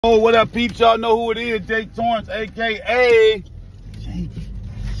Oh, what up, peeps? Y'all know who it is. Jake Torrance, a.k.a. Jake.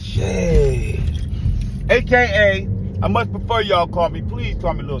 A.k.a. I much prefer y'all call me. Please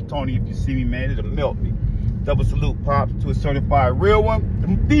call me Little Tony if you see me, man. It'll melt me. Double salute, pops, to a certified real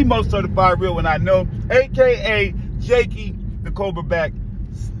one. The most certified real one I know. A.k.a. Jakey, the Cobra back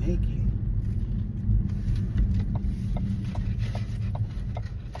Snaky.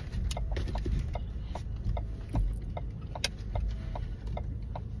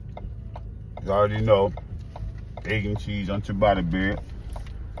 You already know, egg and cheese on your body beard.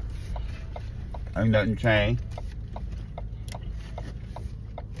 Ain't nothing changed.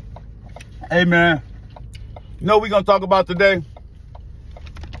 Hey man, you know what we gonna talk about today?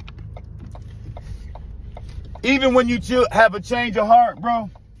 Even when you have a change of heart,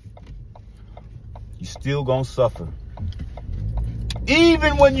 bro, you still gonna suffer.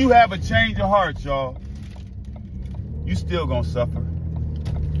 Even when you have a change of heart, y'all, you still gonna suffer.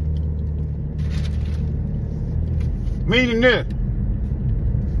 Meaning this.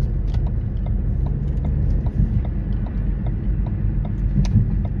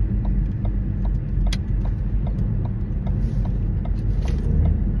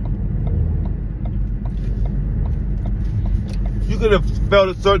 You could have felt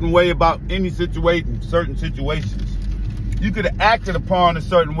a certain way about any situation, certain situations. You could have acted upon a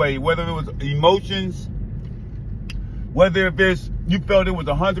certain way, whether it was emotions, whether if you felt it was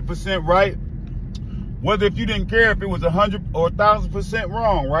 100% right, whether if you didn't care if it was 100 or 1,000%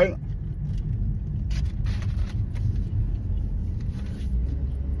 wrong, right?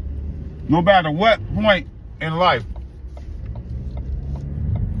 No matter what point in life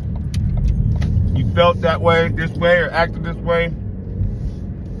you felt that way, this way, or acted this way,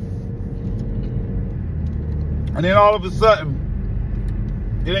 and then all of a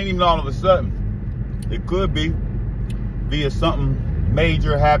sudden, it ain't even all of a sudden, it could be via something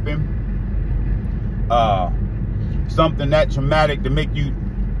major happened. Something that traumatic to make you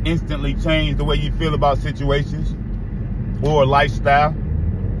instantly change the way you feel about situations or a lifestyle.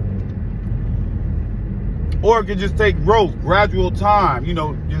 Or it could just take growth, gradual time, you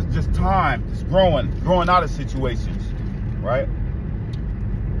know, just time, just growing out of situations, right?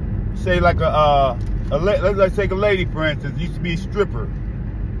 Say like let's take a lady, for instance, used to be a stripper,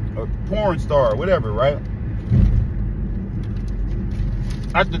 a porn star, whatever, right?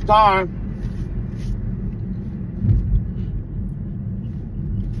 At the time,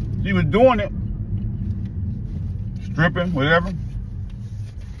 she was doing it, stripping, whatever.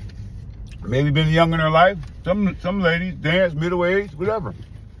 Maybe been young in her life. Some ladies dance, middle age, whatever.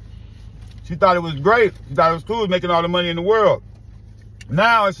 She thought it was great. She thought it was cool, making all the money in the world.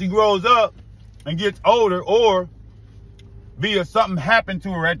 Now, as she grows up and gets older, or via something happened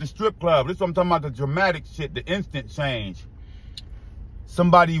to her at the strip club. This is what I'm talking about, the dramatic shit, the instant change.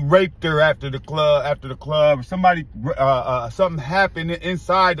 Somebody raped her after the club, or somebody, something happened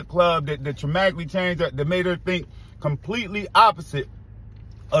inside the club that traumatically changed her, that made her think completely opposite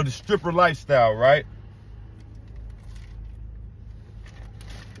of the stripper lifestyle, right?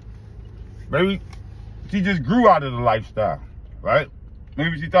 Maybe she just grew out of the lifestyle, right?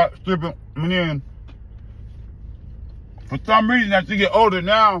 Maybe she thought stripping, and then for some reason, as she get older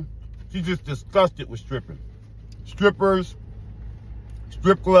now, she's just disgusted with stripping. Strippers,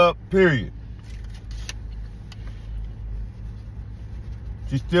 strip club, period.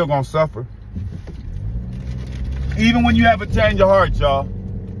 She's still gonna suffer. Even when you have a change of heart, y'all,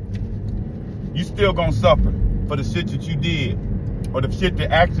 you still gonna suffer for the shit that you did, or the shit,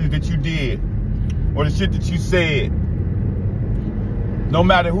 the actions that you did, or the shit that you said. No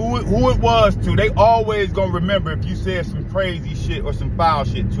matter who it was to, they always gonna remember if you said some crazy shit or some foul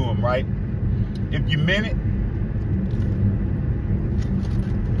shit to them, right? If you meant it,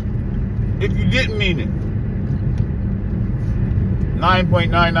 if you didn't mean it,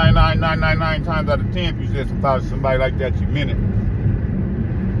 9.999999 times out of 10, if you said some foul to somebody like that, you meant it.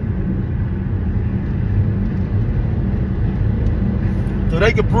 So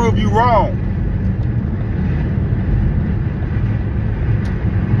they can prove you wrong.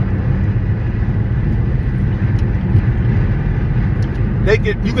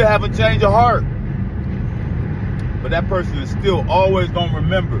 You can have a change of heart, but that person is still always gonna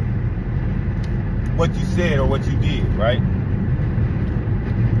remember what you said or what you did, right?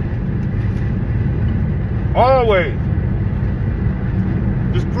 Always.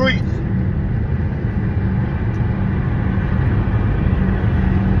 The streets.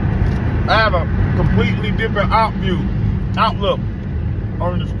 I have a completely different outlook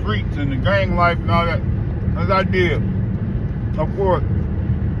on the streets and the gang life and all that as I did, of course,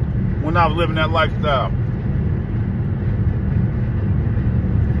 when I was living that lifestyle.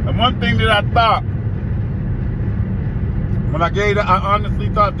 one thing that I thought, when I gave it, I honestly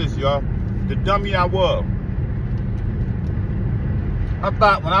thought this, y'all. The dummy I was. I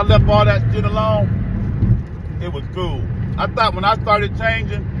thought when I left all that shit alone, it was cool. I thought when I started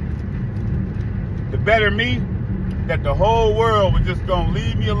changing, the better me, that the whole world was just gonna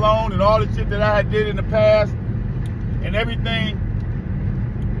leave me alone, and all the shit that I had did in the past and everything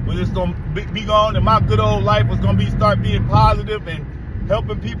was just gonna be gone, and my good old life was gonna start being positive and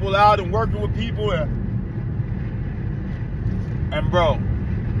helping people out and working with people, and bro,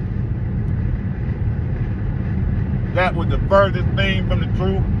 that was the furthest thing from the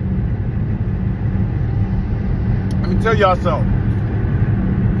truth. Let me tell y'all something.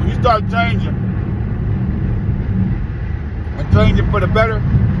 When you start changing, and changing for the better,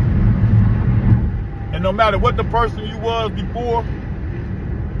 and no matter what the person you was before,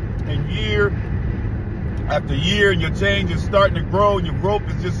 and year after year, and your change is starting to grow, and your growth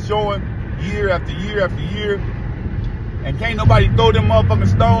is just showing year after year after year, and can't nobody throw them motherfucking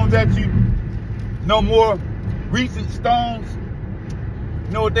stones at you no more. Recent stones,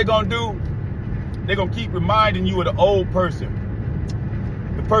 you know what they're gonna do? They're gonna keep reminding you of the old person.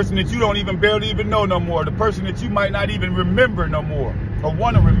 The person that you don't even barely even know no more. The person that you might not even remember no more, or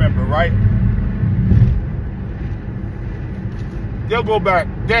want to remember, right? They'll go back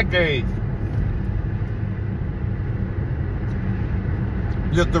decades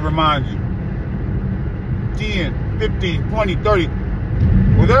just to remind you. 10, 15, 20, 30,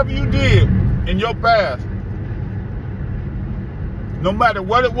 whatever you did in your past, no matter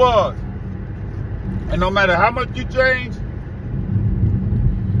what it was, and no matter how much you changed,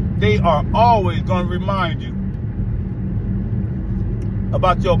 they are always going to remind you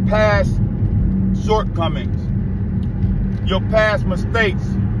about your past shortcomings, your past mistakes,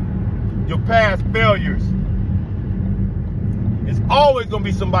 your past failures. It's always going to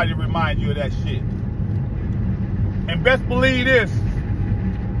be somebody to remind you of that shit. And best believe this,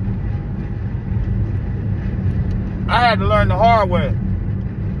 I had to learn the hard way.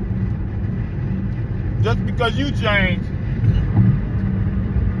 Just because you change,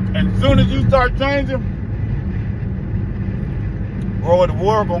 and as soon as you start changing, bro, the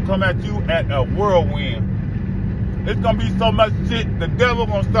world gonna come at you at a whirlwind. It's gonna be so much shit, the devil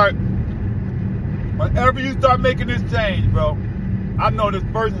gonna start, whenever you start making this change, bro, I know this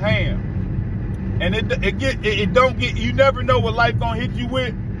firsthand. And it don't get, you never know what life gonna hit you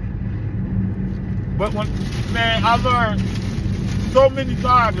with. But when, man, I learned so many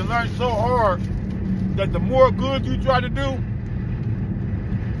times and learned so hard that the more good you try to do,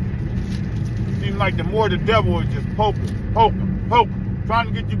 it seems like the more the devil is just poking, trying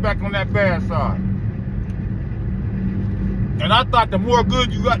to get you back on that bad side. And I thought the more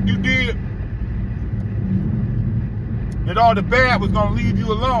good you did, that all the bad was gonna leave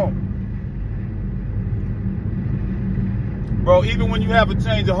you alone. Bro, even when you have a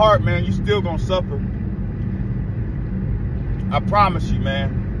change of heart, man, you still gonna suffer. I promise you,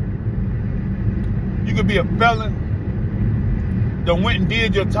 man. You could be a felon, done went and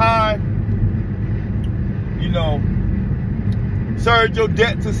did your time, you know, served your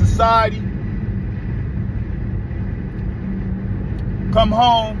debt to society, come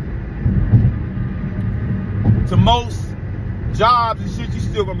home, to most jobs and shit, you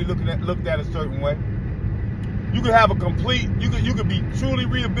still gonna be looked at a certain way. You could have a complete, you could be truly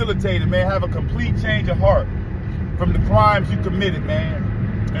rehabilitated, man, have a complete change of heart from the crimes you committed, man,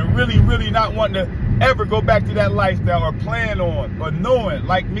 and really, really not wanting to ever go back to that lifestyle, or plan on, or knowing,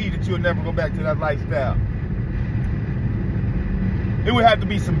 like me, that you'll never go back to that lifestyle. It would have to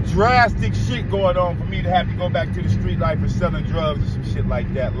be some drastic shit going on for me to have to go back to the street life or selling drugs or some shit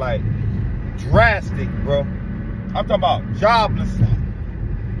like that. Like, drastic, bro. I'm talking about jobless.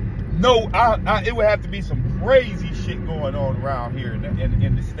 No, it would have to be some crazy shit going on around here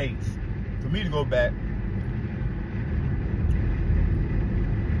in the States for me to go back.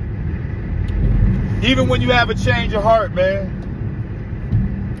 Even when you have a change of heart, man,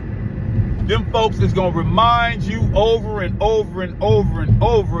 them folks is gonna remind you over and over and over and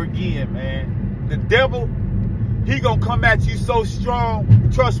over again, man. The devil, he gonna come at you so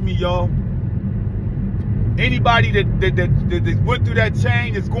strong. Trust me, y'all. Anybody that went through that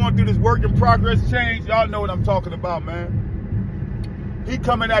change, that's going through this work in progress change, y'all know what I'm talking about, man. He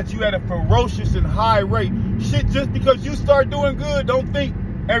coming at you at a ferocious and high rate. Shit, just because you start doing good, don't think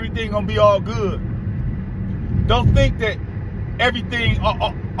everything gonna be all good. Don't think that everything,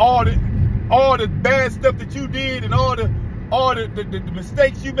 all the bad stuff that you did, and all the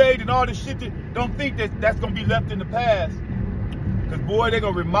mistakes you made, and all the shit don't think that's gonna be left in the past. Cause boy, they're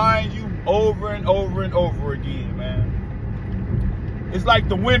gonna remind you over and over and over again, man. It's like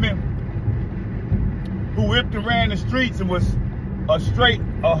the women who whipped and ran the streets and was a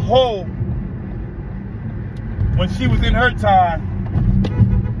hoe when she was in her time.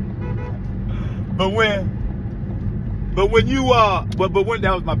 But when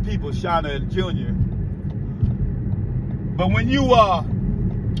that was my people, Shauna and Junior. But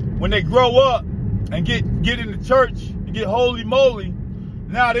when they grow up and get in the church and get holy moly,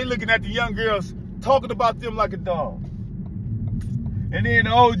 now they looking at the young girls talking about them like a dog. And then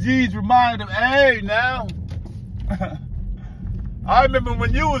the OGs remind them, hey, now, I remember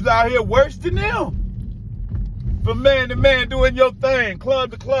when you was out here worse than them. From man to man doing your thing,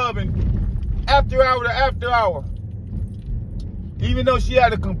 club to club and after hour to after hour. Even though she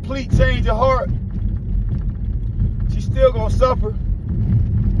had a complete change of heart, she's still gonna suffer.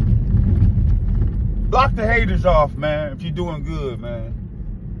 Block the haters off, man, if you're doing good, man.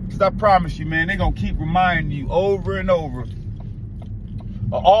 Because I promise you, man, they're gonna keep reminding you over and over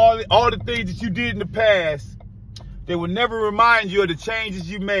of all the things that you did in the past. They will never remind you of the changes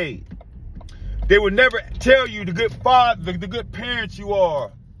you made. They will never tell you the good father, the good parent you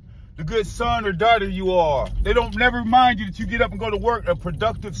are, the good son or daughter you are. They don't never remind you that you get up and go to work, a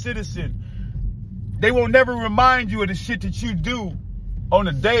productive citizen. They will never remind you of the shit that you do on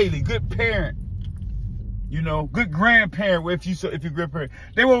a daily. Good parent, you know, good grandparent. If you're grandparent,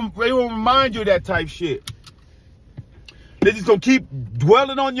 they won't remind you of that type shit. They're just gonna keep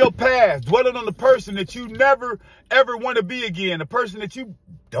dwelling on your past, dwelling on the person that you never ever want to be again, the person that you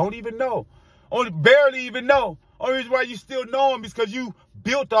don't even know, only barely even know. Only reason why you still know them is because you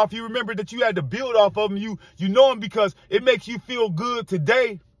built off. You remember that you had to build off of them. You know them because it makes you feel good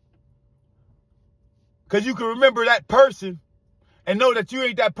today. Because you can remember that person and know that you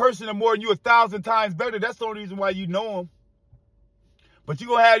ain't that person anymore and you 1,000 times better. That's the only reason why you know them. But you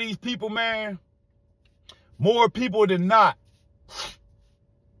gonna have these people, man, more people than not.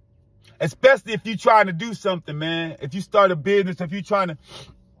 Especially if you're trying to do something, man. If you start a business, if you're trying to,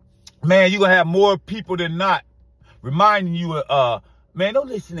 man, you're gonna have more people than not reminding you of, man, don't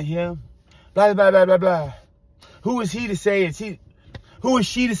listen to him. Blah, blah, blah, blah, blah. Who is he to say who is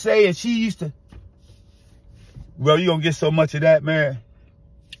she to say and she used to? Well, you're gonna get so much of that, man.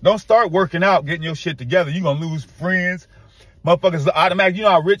 Don't start working out, getting your shit together. You're gonna lose friends. Motherfuckers automatically, you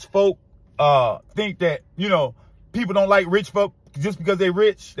know how rich folk think that, you know, people don't like rich folk just because they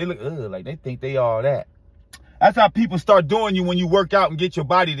rich. They look, like they think they all that. That's how people start doing you when you work out and get your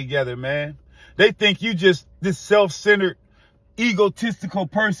body together, man. They think you just this self-centered, egotistical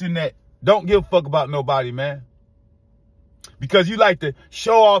person that don't give a fuck about nobody, man. Because you like to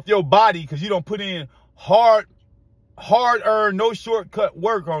show off your body because you don't put in hard-earned, no shortcut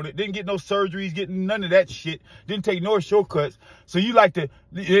work on it. Didn't get no surgeries, getting none of that shit. Didn't take no shortcuts. So you like to,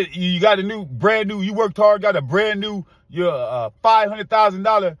 you got a brand new, you worked hard, got a brand new, your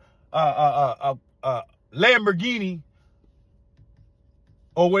 $500,000 Lamborghini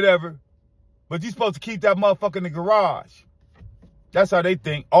or whatever. But you're supposed to keep that motherfucker in the garage. That's how they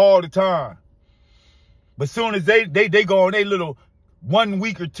think all the time. But soon as they go on their little 1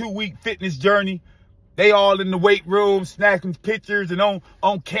 week or 2 week fitness journey, they all in the weight room, snapping pictures and on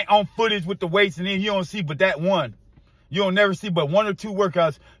footage with the weights, and then you don't see but that one. You don't never see but 1 or 2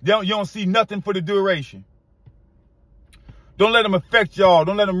 workouts. You don't see nothing for the duration. Don't let them affect y'all.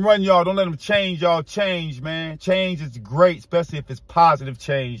 Don't let them run y'all. Don't let them change y'all. Change, man. Change is great, especially if it's positive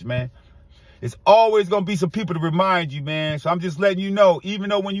change, man. It's always going to be some people to remind you, man. So I'm just letting you know, even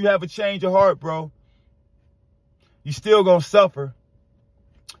though when you have a change of heart, bro, you still going to suffer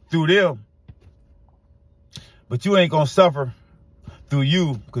through them. But you ain't going to suffer through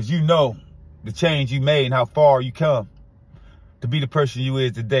you because you know the change you made and how far you come to be the person you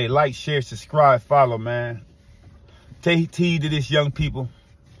is today. Like, share, subscribe, follow, man. Take heed to this, young people.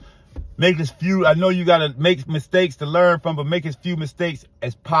 Make as few, I know you got to make mistakes to learn from, but make as few mistakes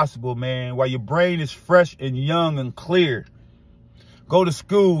as possible, man. While your brain is fresh and young and clear. Go to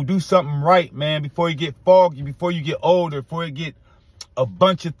school, do something right, man, before you get foggy, before you get older, before you get a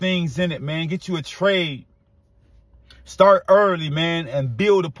bunch of things in it, man. Get you a trade. Start early, man, and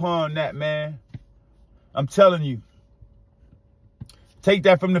build upon that, man. I'm telling you. Take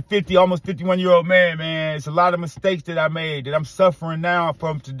that from the almost 51-year-old man. It's a lot of mistakes that I made that I'm suffering now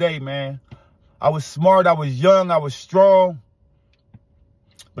from today, man. I was smart, I was young, I was strong.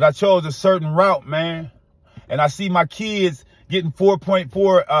 But I chose a certain route, man. And I see my kids getting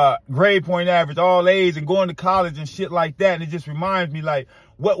 4.4 grade point average, all A's, and going to college and shit like that. And it just reminds me, like,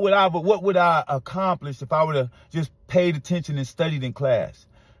 what would I accomplish if I would have just paid attention and studied in class?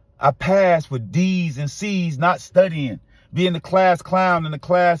 I passed with D's and C's, not studying. Being the class clown and the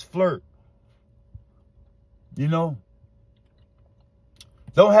class flirt. You know?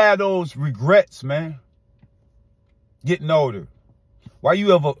 Don't have those regrets, man. Getting older. While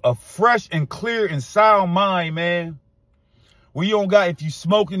you have a fresh and clear and sound mind, man. Where you don't got, if you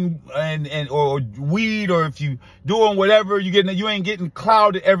smoking or weed, or if you doing whatever, you ain't getting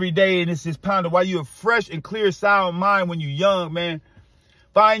clouded every day, and it's just pounded. While you have fresh and clear sound mind when you young, man.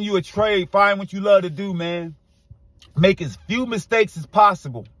 Find you a trade. Find what you love to do, man. Make as few mistakes as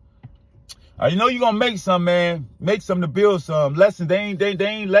possible. You know you're going to make some, man. Make some to build some. Lessons, they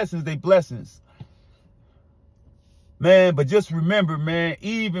ain't lessons, they blessings. Man, but just remember, man,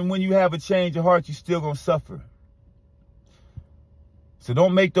 even when you have a change of heart, you still going to suffer. So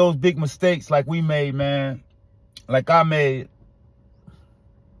don't make those big mistakes like we made, man. Like I made.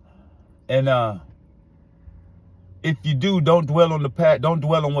 And if you do, don't dwell on the past. Don't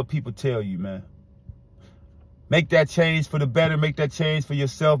dwell on what people tell you, man. Make that change for the better. Make that change for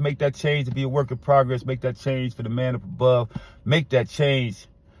yourself. Make that change to be a work in progress. Make that change for the man up above. Make that change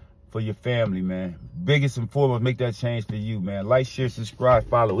for your family, man. Biggest and foremost, make that change for you, man. Like, share, subscribe,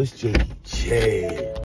 follow. It's just Jay.